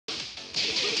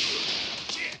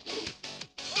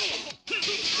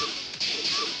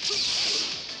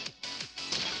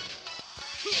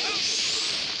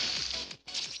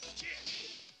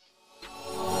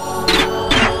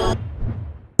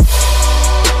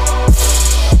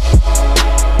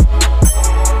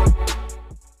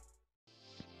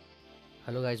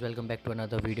Guys welcome back to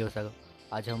another video. Sir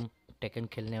आज हम taken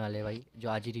खेलने वाले हैं भाई, जो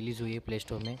आज ही रिलीज़ हुई है प्ले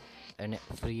स्टोर में एंड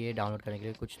फ्री है डाउनलोड करने के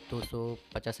लिए। कुछ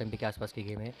 250 MB के आसपास की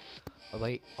गेम है और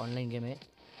भाई ऑनलाइन गेम है,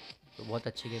 तो बहुत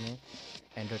अच्छी गेम है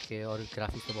एंड्रॉइड के, और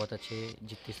ग्राफिक्स तो बहुत अच्छे है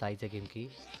जितनी साइज़ है गेम की।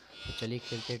 तो चलिए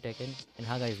खेलते हैं टेकन। एंड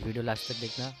हाँ गाइस, वीडियो लास्ट तक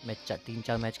देखना। मैं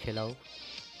 3-4 मैच खेला हूँ,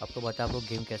 आपको बता आपको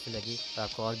गेम कैसे लगी, और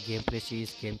आपको और गेम प्ले चाहिए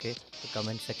इस गेम के तो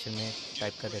कमेंट सेक्शन में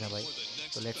टाइप कर देना भाई।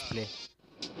 तो let's play.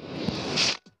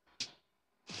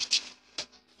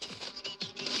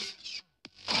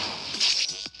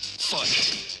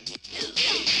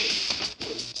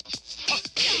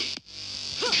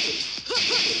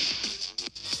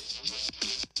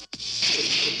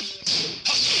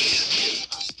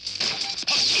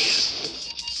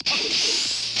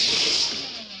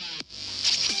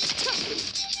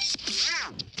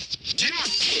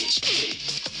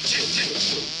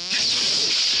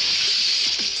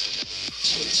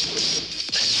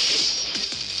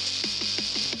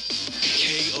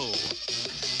 KO.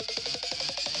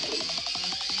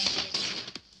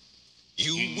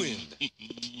 You win.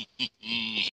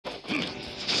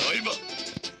 Daima.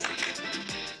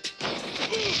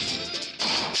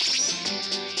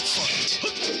 Fight.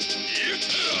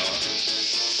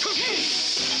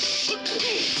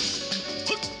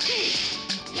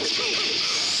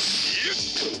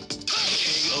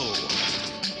 KO.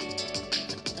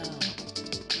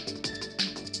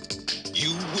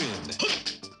 You win.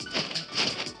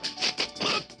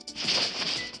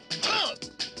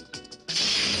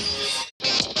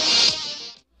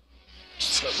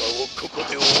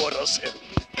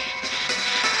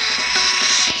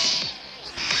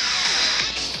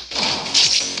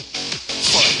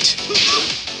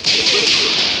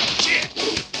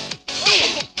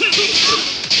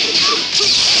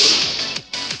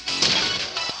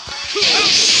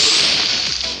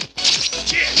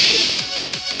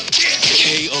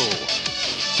 KO.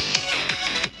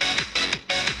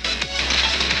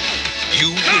 You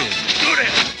win.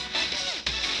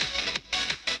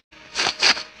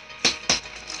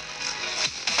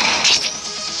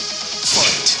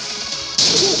 Fight.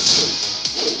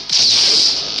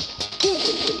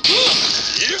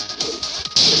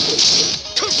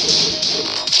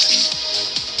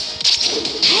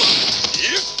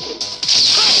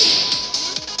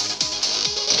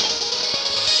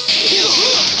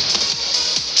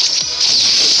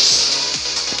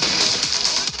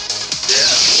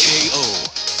 KO.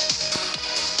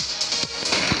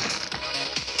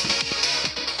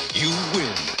 You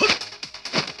win.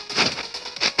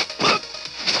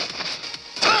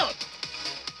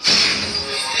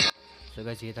 So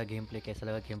guys, ये था गेम प्ले। कैसा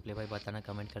लगा गेम प्ले भाई बताना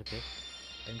कमेंट करके।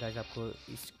 एंड गाइस, आपको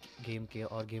इस गेम के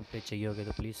और गेम प्ले चाहिए होगे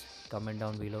तो प्लीज़ कमेंट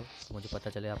डाउन बिलो, मुझे पता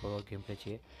चले आपको और गेम प्ले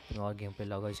चाहिए तो मैं और गेम प्ले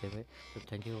लाऊंगा इसे में। तो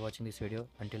thank you for watching this video.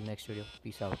 Until next video,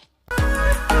 peace out.